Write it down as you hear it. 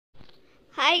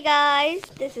Hi guys,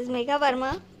 this is Megha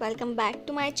Verma. Welcome back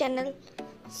to my channel.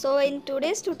 So in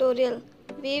today's tutorial,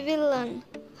 we will learn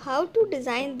how to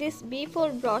design this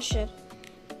B4 brochure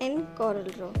in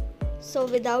CorelDRAW. So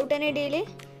without any delay,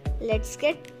 let's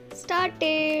get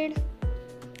started.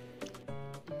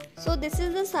 So this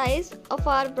is the size of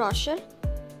our brochure.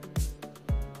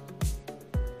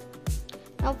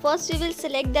 Now first we will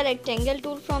select the rectangle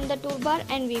tool from the toolbar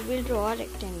and we will draw a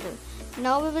rectangle.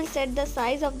 Now we will set the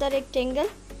size of the rectangle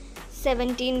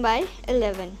 17 by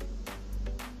 11.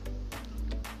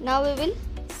 Now we will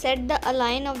set the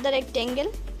align of the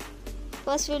rectangle.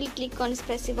 First we will click on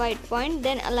specified point,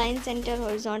 then align center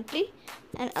horizontally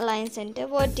and align center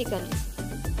vertically.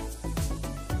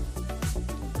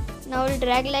 Now we will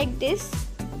drag like this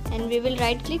and we will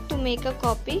right click to make a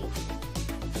copy.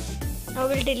 Now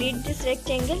we will delete this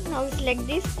rectangle. Now we select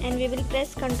this and we will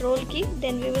press Ctrl key.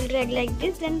 Then we will drag like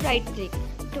this, then right click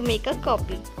to make a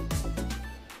copy.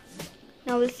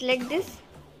 Now we will select this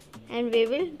and we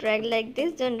will drag like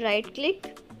this, then right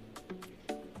click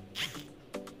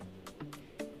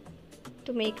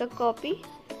to make a copy.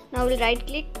 Now we will right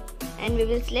click and we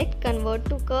will select convert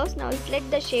to curves. Now we will select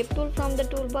the shape tool from the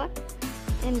toolbar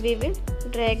and we will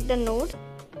drag the node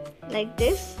like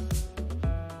this.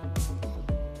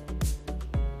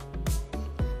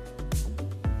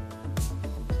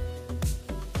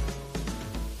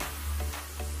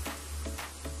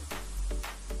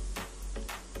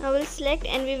 Now we will select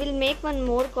and we will make one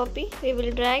more copy. We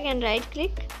will drag and right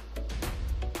click.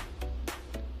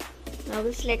 Now we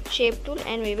will select shape tool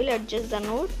and we will adjust the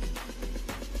node.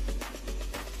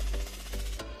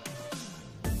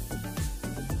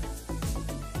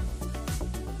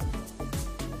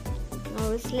 Now we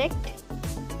will select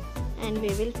and we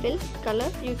will fill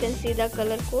color. You can see the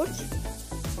color codes.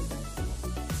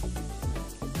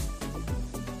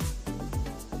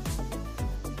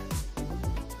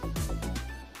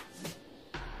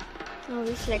 Now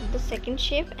we select the second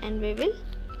shape and we will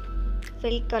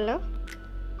fill color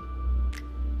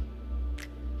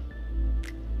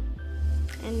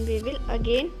and we will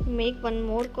again make one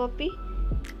more copy.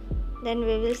 Then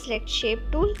we will select shape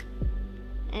tool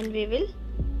and we will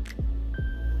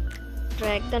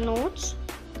drag the nodes.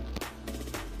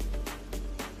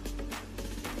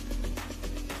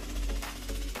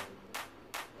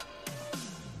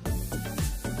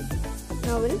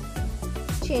 Now we'll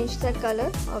change the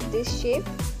color of this shape.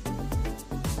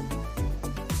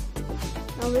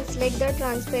 Now we'll select the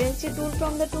transparency tool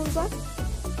from the toolbar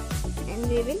and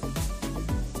we will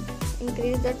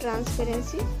increase the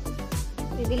transparency.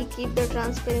 We will keep the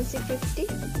transparency 50.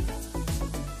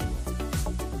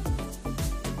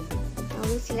 Now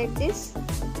we'll select this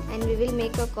and we will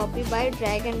make a copy by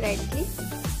drag and right click.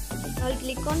 I'll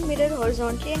click on mirror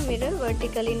horizontally and mirror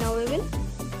vertically. Now we will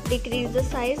decrease the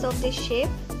size of this shape.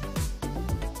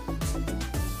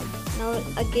 Now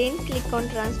again click on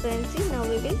transparency. Now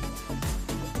we will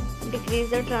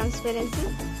decrease the transparency.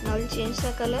 Now we'll change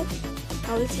the color.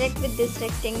 Now we'll select with this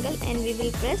rectangle and we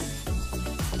will press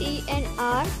T and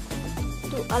R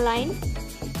to align.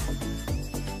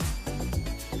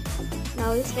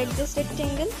 Now we'll select this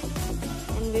rectangle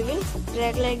and we will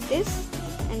drag like this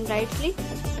and right click.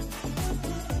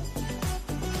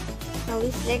 Now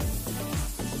we'll select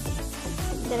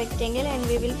the rectangle and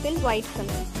we will fill white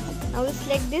color. Now we'll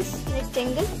select this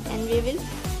rectangle and we will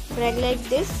drag like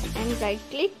this and right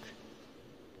click.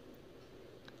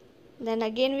 Then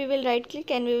again we will right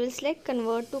click and we will select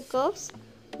convert to curves.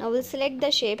 Now we'll select the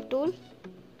shape tool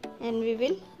and we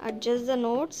will adjust the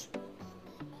nodes.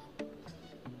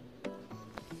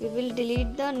 We will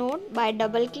delete the node by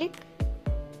double click.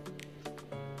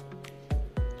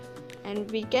 And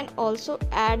we can also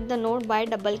add the node by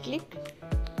double click.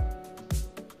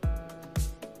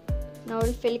 Now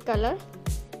we'll fill color.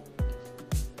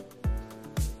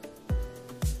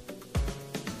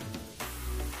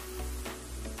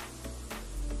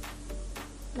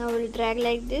 Now we'll drag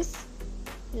like this.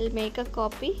 We'll make a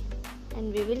copy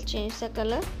and we will change the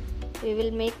color. We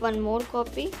will make one more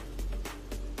copy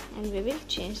and we will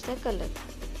change the color.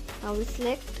 Now we'll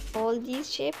select all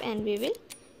these shapes and we will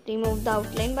remove the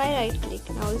outline by right click.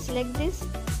 Now we'll select this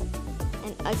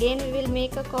and again we will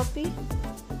make a copy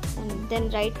and then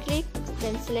right click.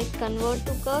 Then select convert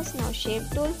to curves. Now shape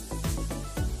tool.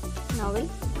 Now we'll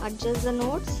adjust the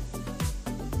nodes.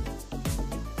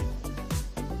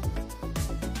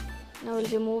 Now we'll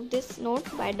remove this node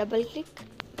by double click.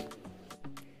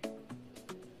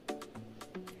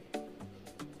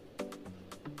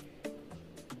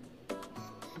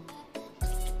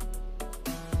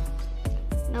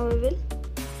 Now we will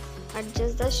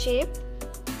adjust the shape.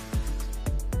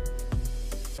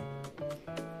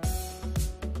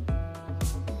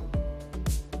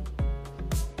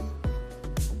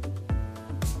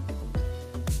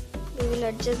 will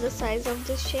adjust the size of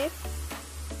this shape.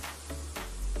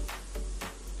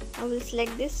 I will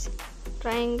select this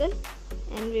triangle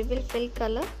and we will fill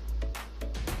color.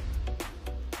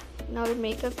 Now we'll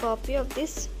make a copy of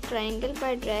this triangle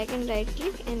by drag and right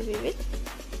click, and we will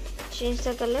change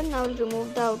the color. Now we'll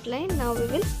remove the outline. Now we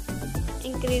will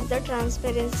increase the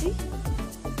transparency.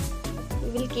 We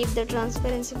will keep the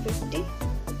transparency 50.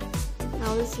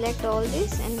 Now we'll select all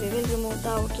this and we will remove the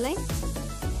outline.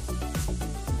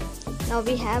 Now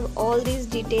we have all these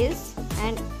details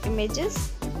and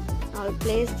images. Now we'll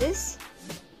place this.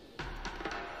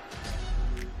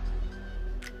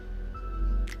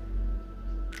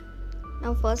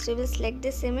 Now first we will select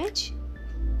this image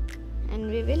and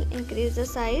we will increase the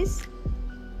size.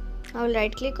 Now we'll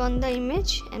right click on the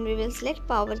image and we will select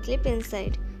power clip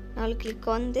inside. Now we'll click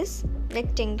on this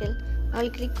rectangle. Now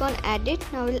we'll click on edit.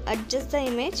 Now we'll adjust the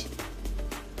image.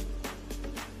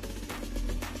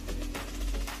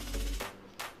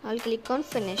 I'll click on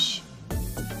finish.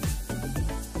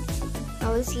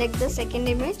 Now we'll select the second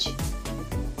image.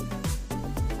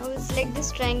 Now we'll select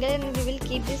this triangle and we will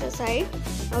keep this aside.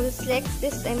 Now we'll select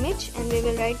this image and we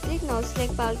will right click. Now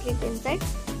select power clip inside.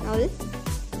 Now we'll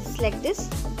select this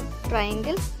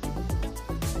triangle.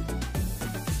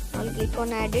 I'll click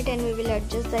on edit and we will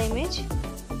adjust the image.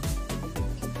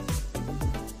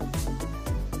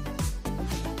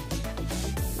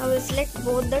 Now we'll select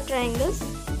both the triangles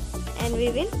and we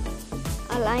will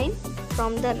align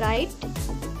from the right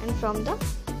and from the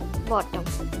bottom.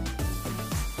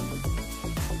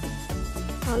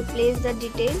 Now we'll place the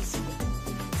details.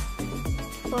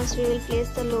 First we will place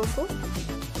the logo.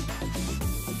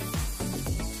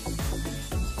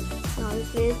 Now we'll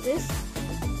place this.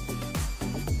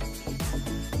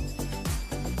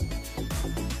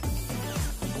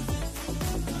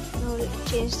 Now we'll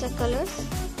change the colors.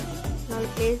 Now we'll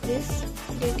place this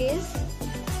details.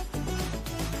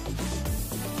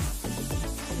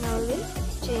 Now we will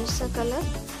change the color.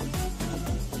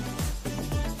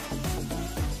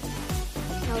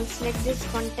 Now we'll select this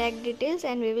contact details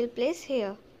and we will place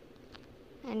here.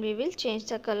 And we will change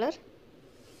the color.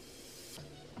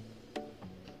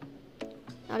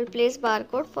 Now we'll place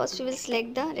barcode. First we will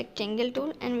select the rectangle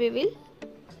tool and we will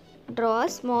draw a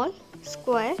small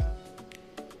square.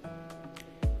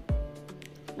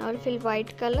 Now we'll fill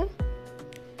white color.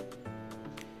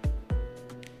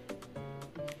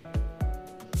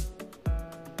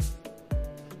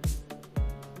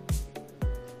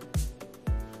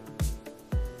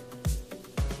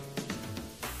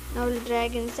 Now we'll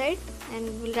drag inside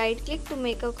and we'll right click to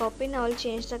make a copy. Now we'll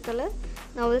change the color.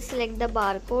 Now we'll select the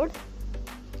barcode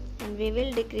and we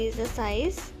will decrease the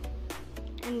size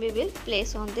and we will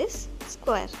place on this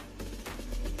square.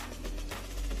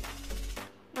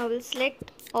 Now we'll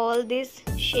select all these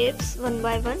shapes one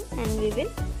by one and we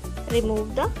will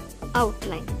remove the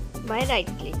outline by right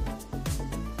click.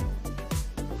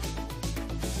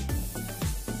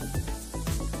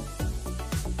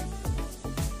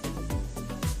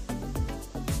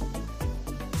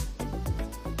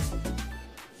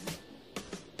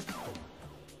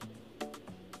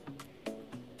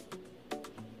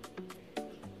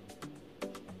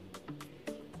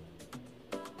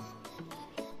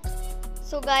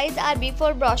 So guys, our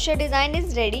B4 brochure design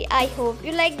is ready. I hope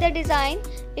you like the design.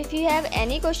 If you have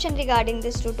any question regarding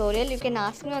this tutorial, you can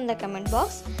ask me on the comment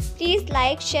box. Please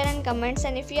like, share and comments,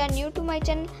 and if you are new to my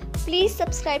channel, please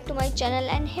subscribe to my channel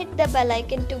and hit the bell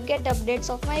icon to get updates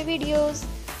of my videos.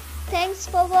 Thanks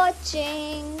for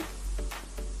watching.